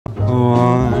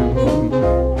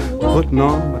putting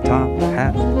on my top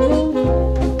hat,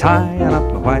 tying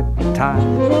up my white tie,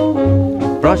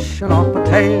 brushing off my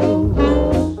tail.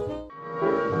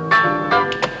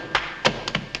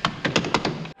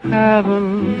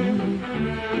 Heaven,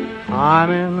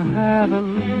 I'm in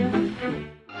heaven.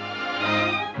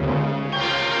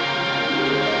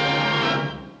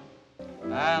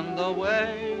 And the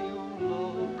way you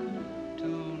look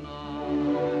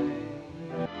tonight.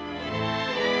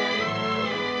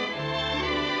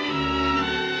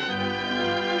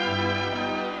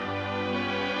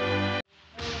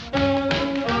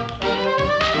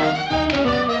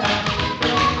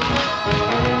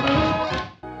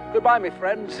 Goodbye, my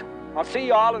friends. I'll see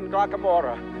you all in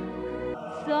Guacamora.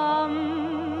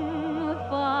 Some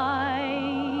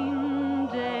fine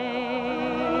day.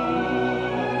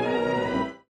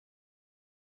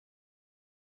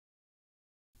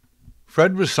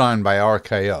 Fred was signed by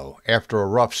RKO after a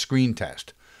rough screen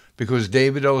test because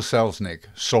David O. Selznick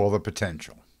saw the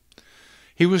potential.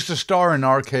 He was to star in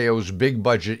RKO's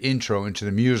big-budget intro into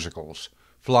the musicals,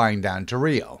 Flying Down to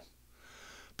Rio.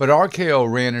 But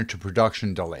RKO ran into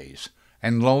production delays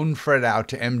and loaned Fred out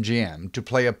to MGM to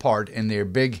play a part in their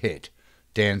big hit,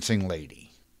 Dancing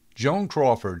Lady. Joan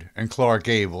Crawford and Clark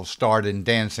Gable starred in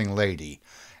Dancing Lady,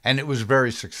 and it was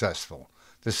very successful,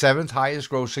 the 7th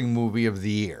highest-grossing movie of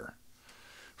the year.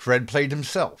 Fred played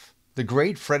himself, the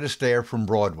Great Fred Astaire from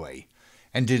Broadway,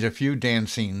 and did a few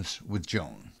dance scenes with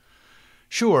Joan.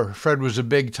 Sure, Fred was a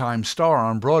big-time star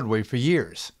on Broadway for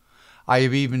years. I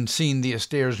have even seen the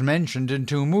Astaires mentioned in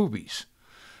 2 movies.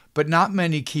 But not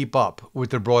many keep up with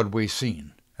the Broadway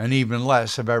scene, and even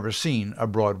less have ever seen a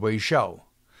Broadway show.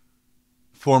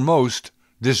 For most,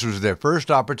 this was their first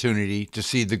opportunity to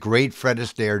see the Great Fred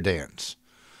Astaire dance.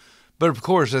 But of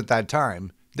course, at that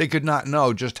time, they could not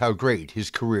know just how great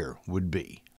his career would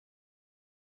be.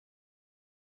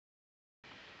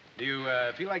 Do you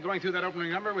feel like going through that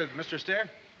opening number with Mr. Astaire?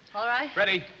 All right.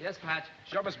 Ready? Yes, Patch.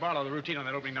 Show Miss Barlow the routine on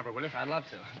that opening number, will you? I'd love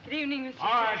to. Good evening, Mr.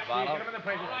 All right, Barlow. Steve, get him in the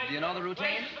paper. Do you know the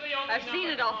routine? I've seen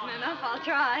it often enough. I'll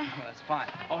try. Oh, that's fine.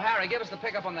 Oh, Harry, give us the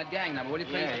pickup on that gang number, will you,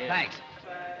 please? Yeah, yeah. Thanks.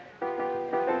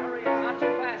 Hurry, it's not too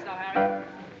fast now, Harry.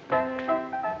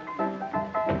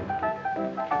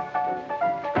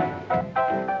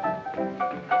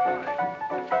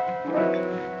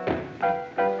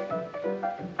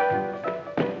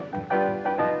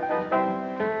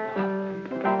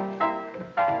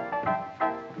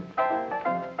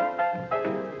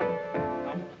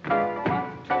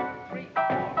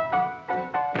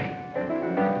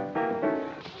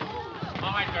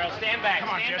 Stand back. Come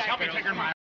on, Jess. Help me take her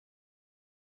mile.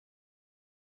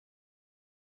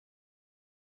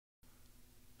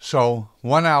 So,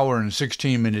 1 hour and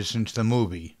 16 minutes into the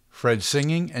movie, Fred's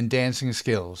singing and dancing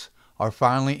skills are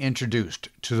finally introduced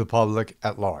to the public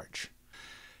at large.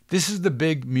 This is the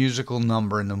big musical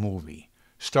number in the movie,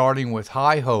 starting with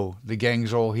Hi Ho, the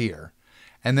Gang's All Here,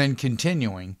 and then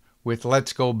continuing with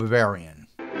Let's Go Bavarian.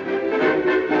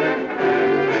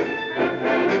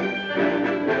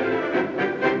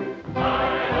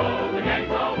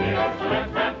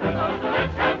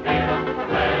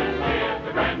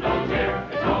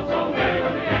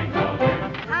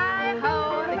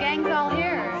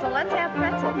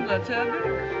 Let's have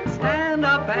it. Stand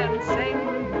up and sing.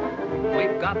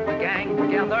 We've got the gang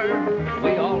together.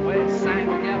 We always sang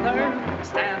together.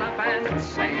 Stand up and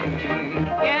sing.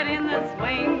 Get in the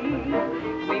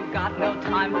swing. We've got no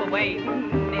time for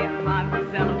waiting. It's time to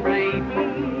celebrate.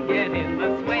 Get in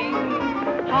the swing.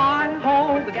 Hi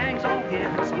ho, the gang's all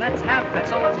here. So let's have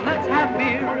pretzels, let's have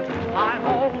beer. Hi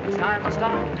ho, it's time to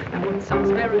start and put some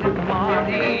spirit in the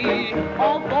party.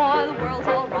 Oh boy, the world's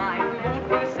all right. We won't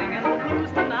be singing the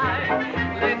blues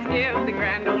tonight. Let's give the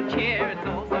grand old cheer. It's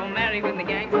all so merry when the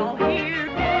gang's all here.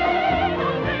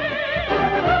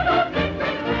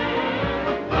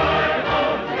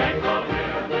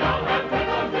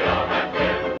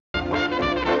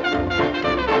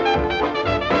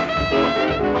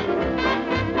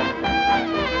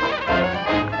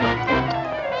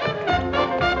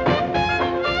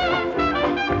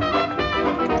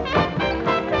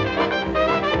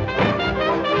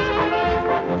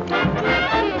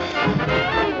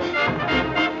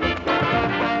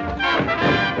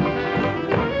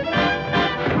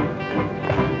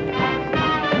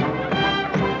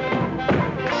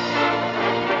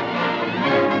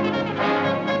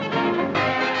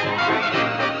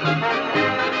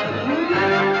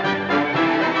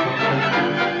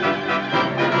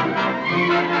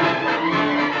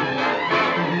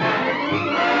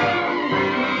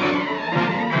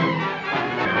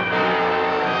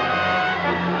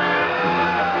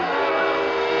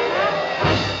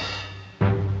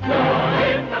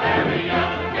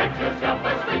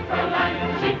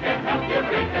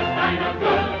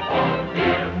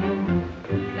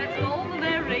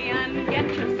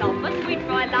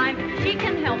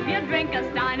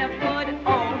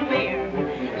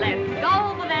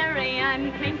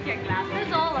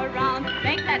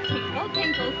 treble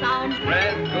tinkle sound.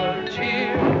 Spread good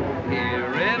cheer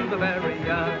here in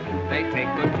Bavaria. They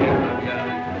take good care of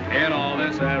ya. In all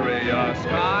this area,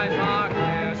 skies are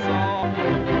clear, so...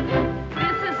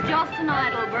 This is Justin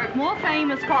Heidelberg, more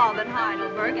famous car than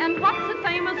Heidelberg. And what's it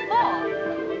famous for?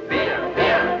 Beer,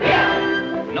 beer,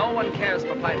 beer! No one cares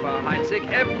for Piper Heinzig.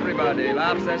 Everybody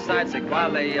laughs their sightsick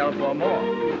while they yell for more.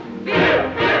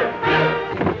 Beer, beer,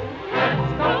 beer!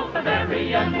 Let's go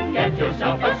Bavarian, get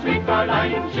yourself a sweet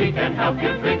Fräulein. She can help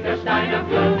you drink a stein of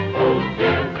blue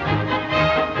beer.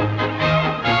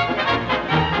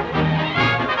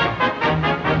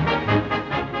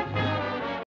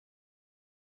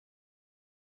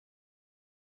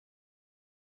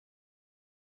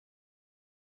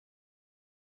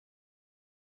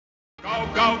 Go,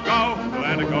 go, go,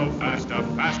 let it go faster,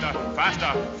 faster,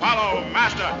 faster, follow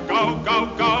master, go, go,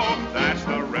 go, that's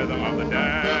the rhythm of the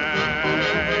day.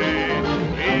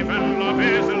 Even love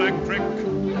is electric,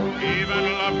 even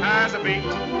love has a beat,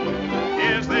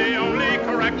 is the only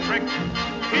correct trick,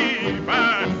 heave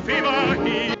and fever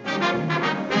heave.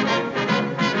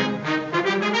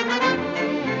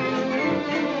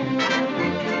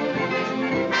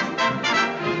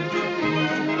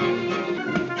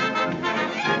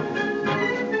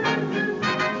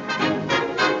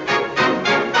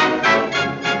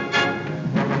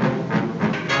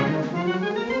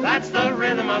 That's the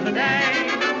rhythm of the day.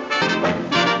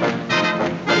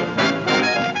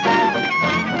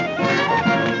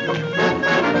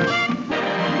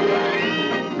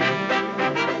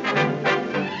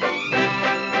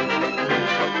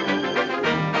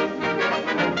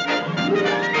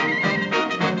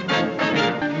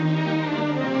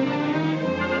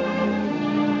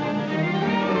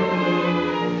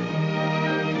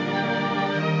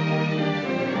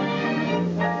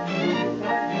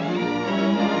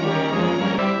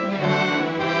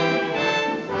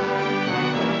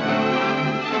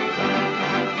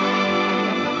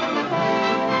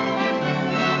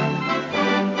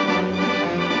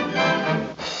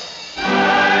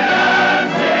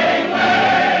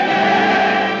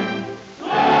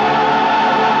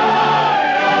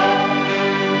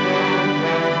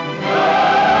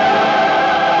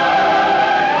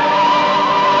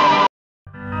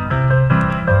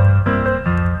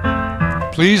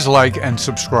 Please like and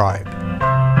subscribe.